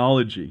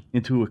technology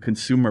into a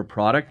consumer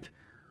product?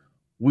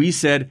 We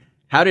said,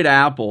 how did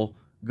Apple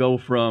go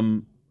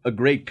from a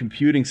great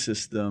computing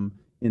system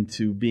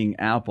into being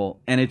Apple?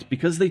 And it's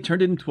because they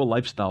turned it into a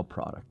lifestyle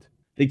product.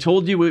 They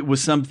told you it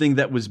was something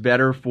that was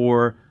better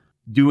for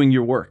doing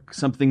your work,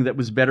 something that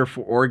was better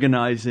for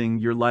organizing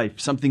your life,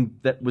 something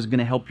that was going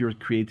to help your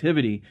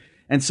creativity.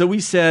 And so we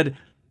said,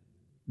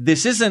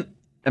 this isn't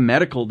a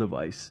medical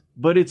device,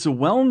 but it's a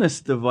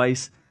wellness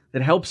device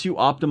that helps you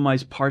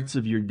optimize parts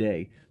of your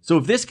day. So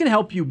if this can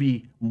help you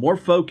be more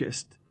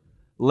focused,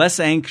 less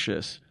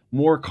anxious,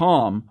 more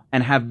calm,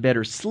 and have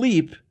better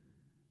sleep,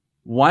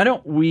 why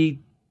don't we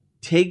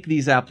take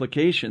these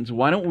applications?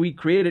 Why don't we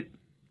create it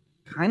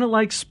kind of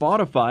like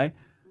Spotify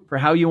for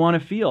how you want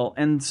to feel?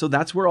 And so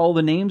that's where all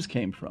the names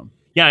came from.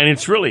 Yeah, and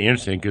it's really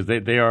interesting because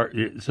they are.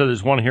 So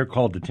there's one here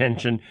called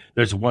Detention.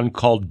 There's one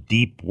called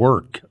Deep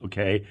Work.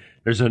 Okay.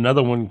 There's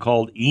another one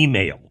called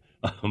Email.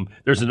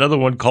 There's another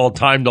one called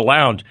Time to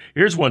Lounge.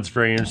 Here's one's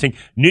very interesting.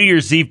 New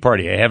Year's Eve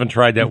party. I haven't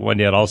tried that one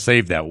yet. I'll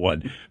save that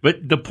one.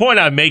 But the point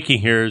I'm making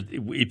here is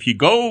if you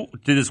go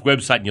to this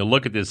website and you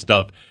look at this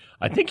stuff,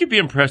 I think you'd be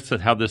impressed at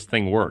how this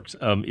thing works.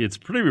 It's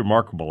pretty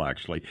remarkable,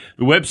 actually.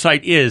 The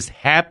website is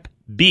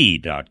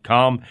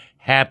hapbee.com,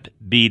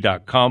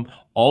 hapbee.com.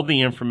 All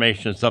the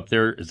information is up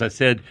there. As I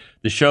said,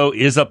 the show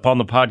is up on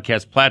the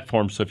podcast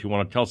platform, so if you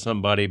want to tell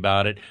somebody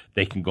about it,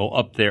 they can go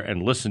up there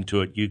and listen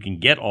to it. You can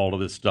get all of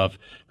this stuff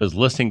because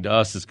listening to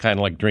us is kind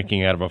of like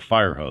drinking out of a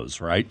fire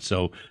hose, right?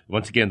 So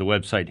once again, the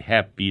website,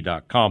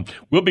 hapbee.com.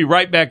 We'll be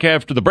right back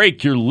after the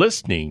break. You're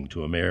listening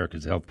to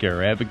America's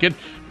Healthcare Advocate,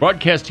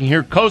 broadcasting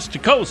here coast to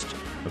coast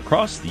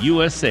across the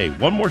USA.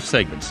 One more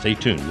segment. Stay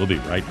tuned. We'll be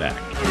right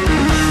back.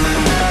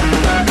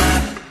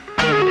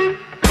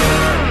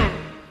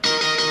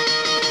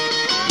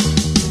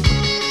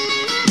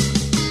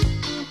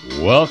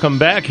 Welcome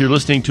back. You're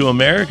listening to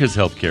America's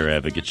Healthcare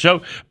Advocate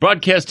Show,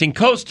 broadcasting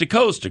coast to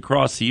coast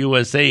across the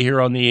USA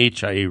here on the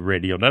HIA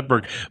Radio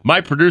Network.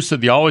 My producer,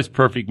 the always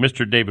perfect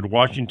Mr. David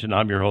Washington.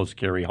 I'm your host,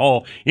 Cary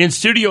Hall. In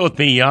studio with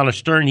me, Yona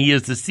Shtern. He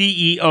is the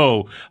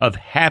CEO of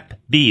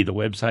Hapbee. The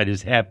website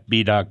is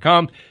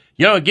hapbee.com.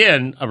 You know,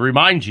 again, I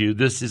remind you,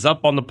 this is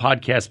up on the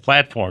podcast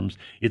platforms.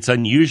 It's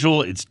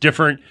unusual. It's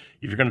different.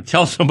 If you're going to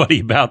tell somebody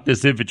about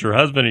this, if it's your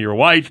husband or your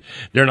wife,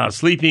 they're not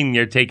sleeping,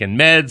 they're taking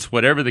meds,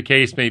 whatever the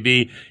case may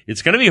be,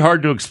 it's going to be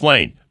hard to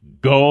explain.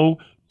 Go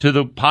to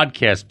the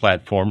podcast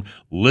platform,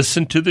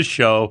 listen to the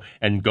show,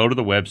 and go to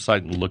the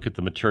website and look at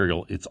the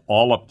material. It's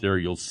all up there.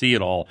 You'll see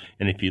it all.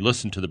 And if you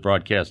listen to the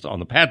broadcast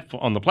on the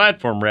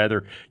platform,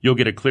 you'll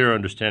get a clear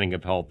understanding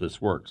of how this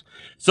works.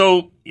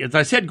 So, as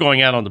I said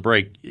going out on the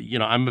break, you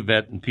know, I'm a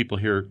vet, and people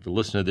here to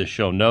listen to this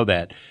show know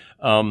that.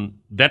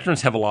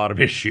 Veterans have a lot of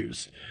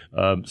issues.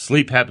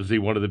 Sleep happens to be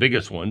one of the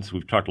biggest ones.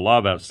 We've talked a lot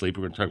about sleep.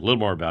 We're going to talk a little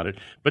more about it.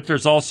 But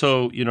there's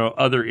also, you know,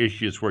 other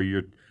issues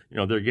where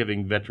they're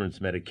giving veterans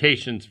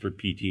medications for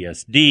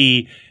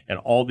PTSD and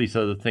all these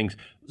other things.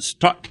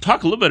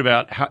 Talk a little bit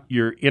about how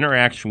your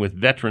interaction with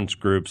veterans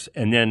groups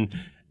and then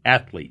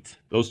athletes,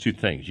 those two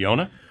things.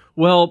 Yona?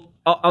 Well,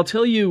 I'll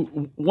tell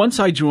you, once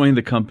I joined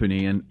the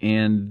company,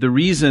 and the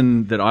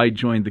reason that I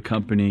joined the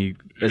company,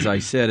 as I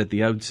said at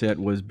the outset,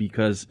 was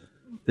because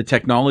the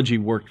technology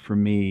worked for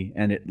me,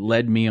 and it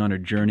led me on a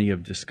journey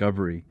of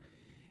discovery.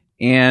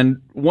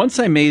 And once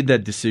I made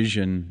that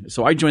decision,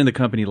 so I joined the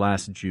company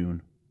last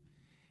June,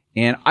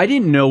 and I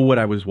didn't know what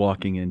I was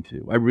walking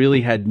into. I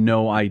really had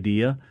no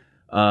idea.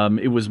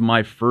 It was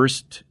my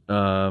first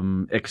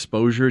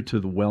exposure to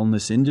the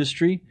wellness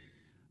industry,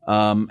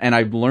 and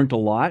I've learned a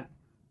lot.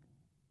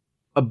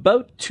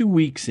 About 2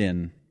 weeks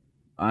in,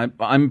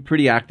 I'm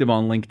pretty active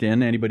on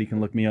LinkedIn. Anybody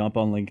can look me up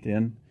on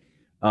LinkedIn.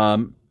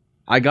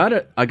 I got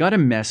a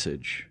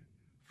message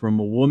from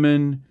a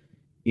woman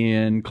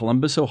in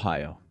Columbus,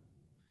 Ohio,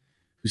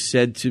 who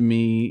said to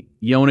me,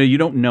 "Yona, you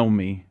don't know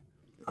me,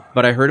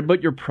 but I heard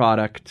about your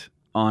product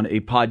on a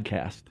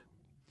podcast,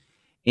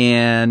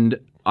 and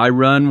I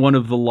run one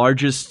of the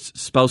largest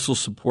spousal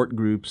support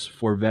groups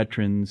for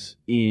veterans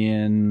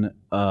in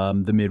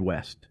the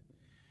Midwest.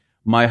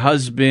 My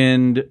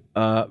husband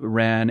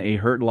ran a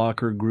Hurt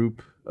Locker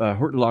group,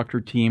 Hurt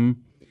Locker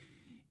team,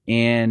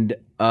 and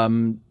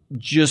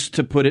just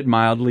to put it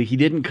mildly, he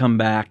didn't come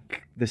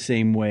back the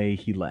same way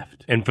he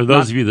left." And for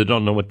those of you that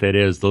don't know what that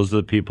is, those are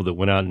the people that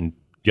went out and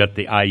got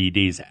the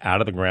IEDs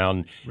out of the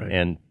ground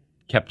and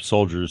kept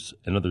soldiers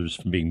and others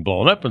from being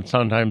blown up, and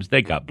sometimes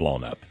they got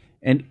blown up.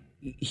 And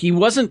he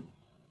wasn't.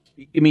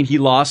 I mean, he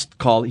lost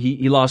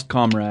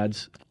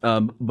comrades,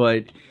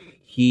 but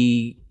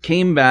he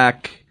came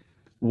back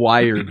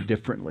wired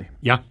differently.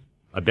 Yeah,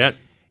 I bet.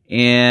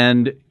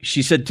 And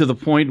she said to the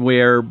point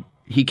where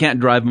he can't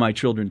drive my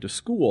children to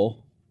school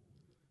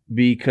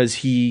because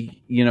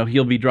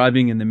he'll be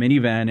driving in the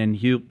minivan, and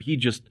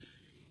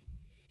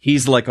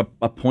he's like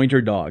a pointer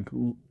dog.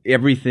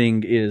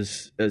 Everything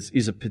is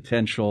a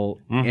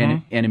potential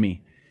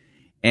enemy,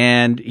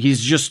 and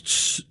he's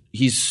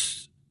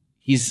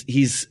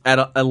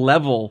at a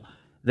level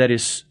that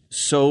is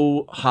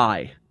so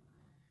high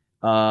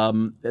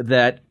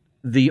that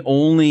the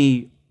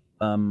only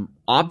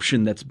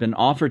option that's been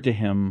offered to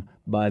him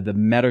by the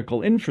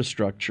medical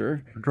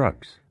infrastructure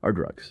are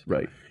drugs.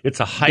 Right. It's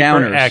a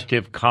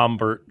hyperactive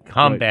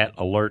combat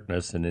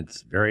alertness, and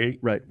it's very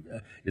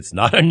it's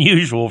not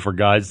unusual for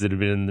guys that have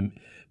been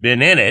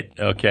in it.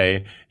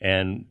 Okay,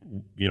 and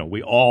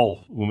we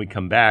all, when we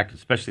come back,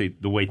 especially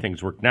the way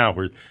things work now,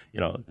 where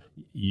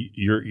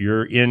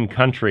you're in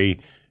country,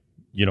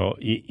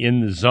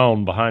 in the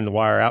zone, behind the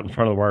wire, out in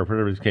front of the wire,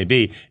 whatever it may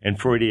be, and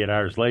 48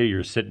 hours later,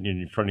 you're sitting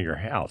in front of your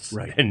house,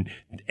 right?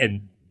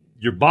 And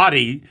your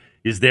body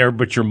is there,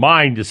 but your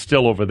mind is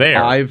still over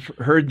there. I've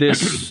heard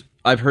this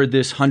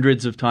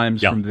hundreds of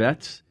times from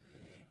vets,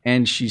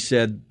 and she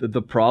said that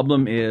the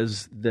problem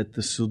is that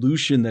the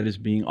solution that is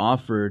being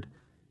offered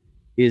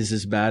is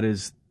as bad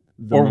as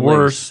the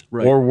worse,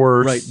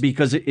 right?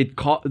 Because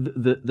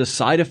the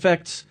side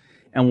effects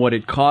and what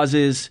it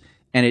causes,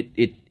 and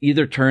it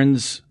either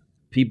turns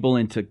people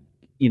into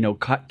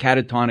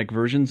catatonic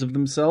versions of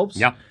themselves.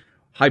 Yeah.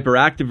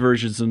 Hyperactive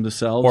versions of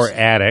themselves. Or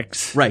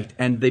addicts. Right.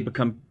 And they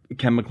become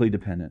chemically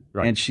dependent.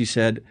 Right. And she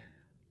said,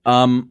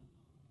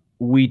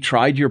 we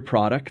tried your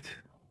product.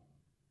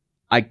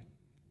 I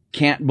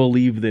can't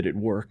believe that it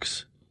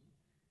works.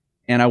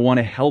 And I want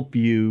to help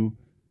you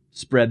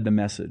spread the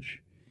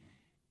message.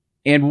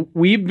 And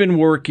we've been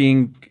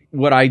working,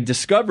 what I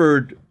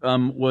discovered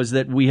was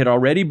that we had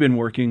already been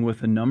working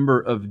with a number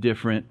of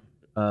different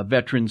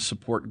veteran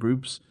support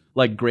groups,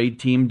 like Grade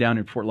Team down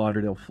in Fort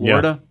Lauderdale,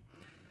 Florida.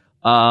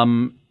 Yeah.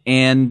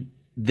 And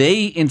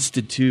they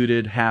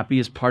instituted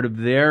Hapbee as part of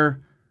their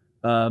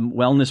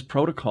wellness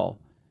protocol.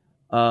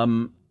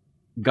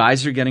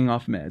 Guys are getting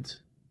off meds.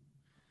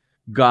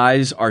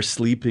 Guys are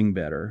sleeping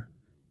better.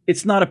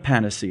 It's not a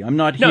panacea. I'm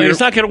not here. No, it's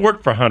not going to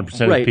work for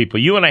 100% of people.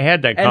 You and I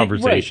had that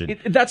conversation.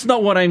 That's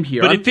not what I'm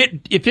here. But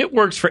if it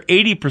works for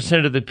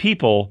 80% of the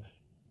people,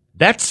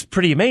 that's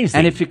pretty amazing.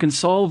 And if it can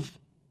solve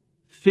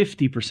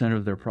 50%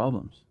 of their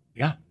problems.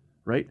 Yeah.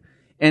 Right?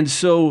 And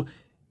so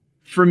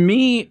for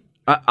me,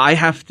 I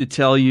have to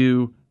tell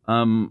you,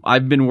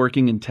 I've been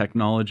working in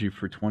technology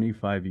for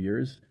 25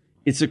 years.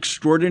 It's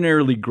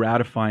extraordinarily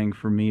gratifying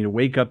for me to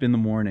wake up in the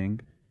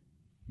morning,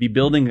 be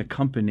building a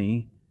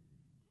company,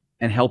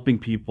 and helping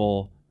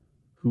people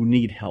who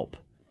need help.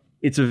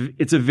 It's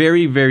a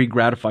very, very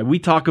gratifying. We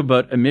talk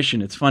about a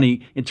mission. It's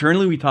funny.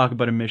 Internally, we talk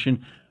about a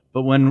mission,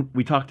 but when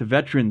we talk to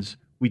veterans,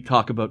 we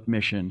talk about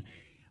mission.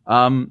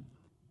 The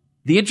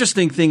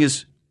interesting thing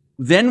is,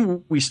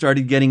 then we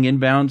started getting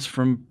inbounds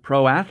from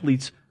pro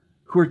athletes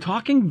who are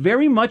talking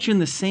very much in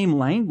the same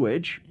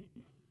language,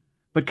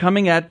 but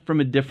coming at from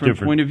a different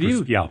point of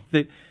view. Yeah.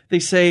 They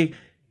say,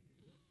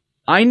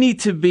 I need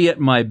to be at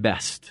my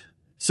best.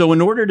 So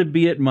in order to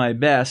be at my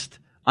best,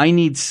 I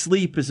need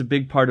sleep as a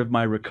big part of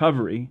my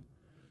recovery.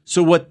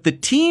 So what the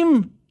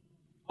team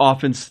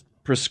often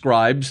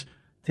prescribes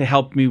to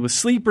help me with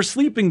sleep are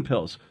sleeping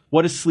pills.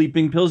 What do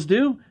sleeping pills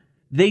do?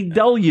 They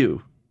dull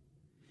you.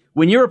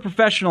 When you're a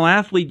professional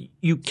athlete,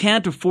 you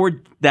can't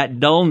afford that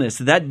dullness.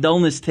 That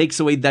dullness takes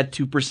away that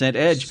 2%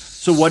 edge.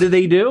 So what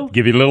do?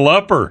 Give you a little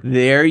upper.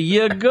 There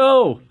you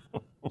go.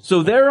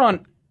 So they're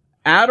on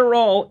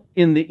Adderall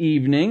in the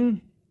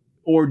evening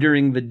or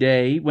during the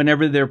day,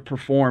 whenever they're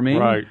performing.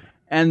 Right.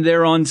 And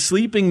they're on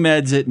sleeping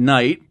meds at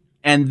night.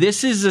 And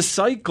this is a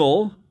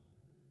cycle.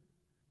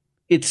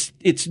 It's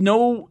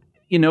no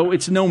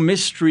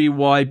mystery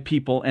why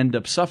people end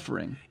up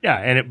suffering.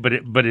 Yeah,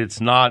 but it's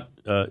not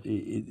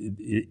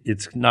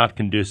it's not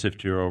conducive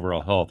to your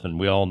overall health, and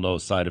we all know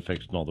side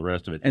effects and all the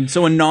rest of it. And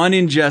so a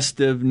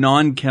non-ingestive,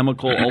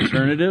 non-chemical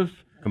alternative.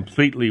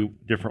 Completely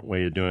different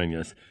way of doing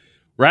this.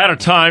 We're out of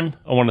time.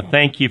 I want to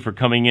thank you for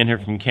coming in here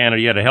from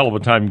Canada. You had a hell of a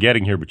time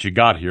getting here, but you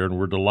got here, and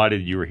we're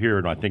delighted you were here,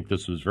 and I think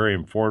this was very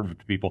informative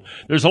to people.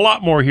 There's a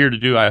lot more here to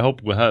do. I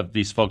hope we'll have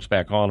these folks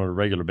back on a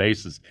regular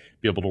basis,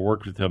 be able to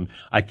work with them.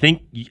 I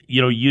think,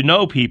 you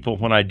know people,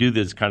 when I do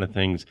this kind of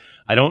things,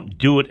 I don't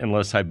do it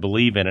unless I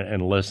believe in it,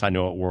 unless I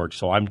know it works.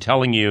 So I'm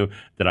telling you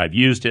that I've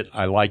used it,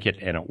 I like it,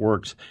 and it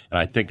works, and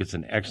I think it's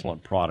an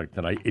excellent product.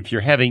 And if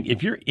you've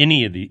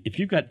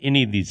got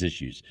any of these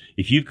issues,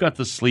 if you've got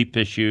the sleep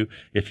issue,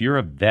 if you're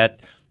a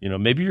vet,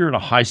 maybe you're in a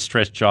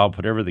high-stress job,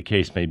 whatever the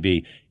case may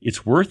be,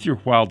 it's worth your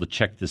while to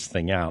check this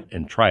thing out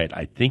and try it.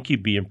 I think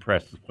you'd be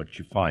impressed with what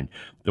you find.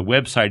 The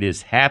website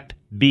is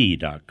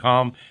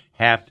hapbee.com,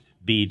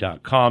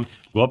 hapbee.com.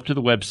 Go up to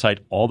the website.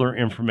 All their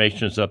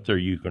information is up there.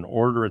 You can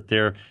order it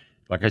there.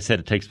 Like I said,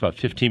 it takes about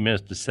 15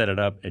 minutes to set it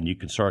up, and you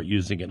can start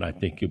using it, and I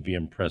think you'll be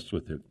impressed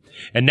with it.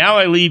 And now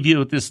I leave you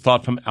with this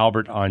thought from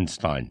Albert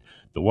Einstein.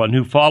 The one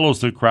who follows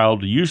the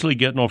crowd will usually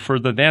get no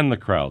further than the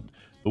crowd.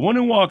 The one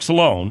who walks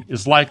alone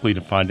is likely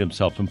to find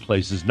himself in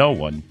places no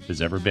one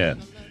has ever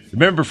been.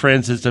 Remember,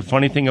 friends, it's the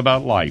funny thing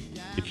about life.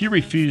 If you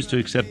refuse to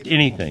accept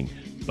anything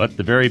but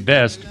the very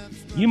best,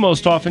 you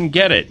most often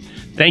get it.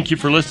 Thank you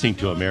for listening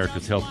to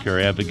America's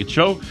Healthcare Advocate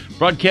Show,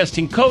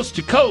 broadcasting coast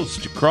to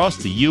coast across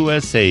the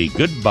USA.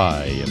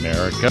 Goodbye,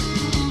 America.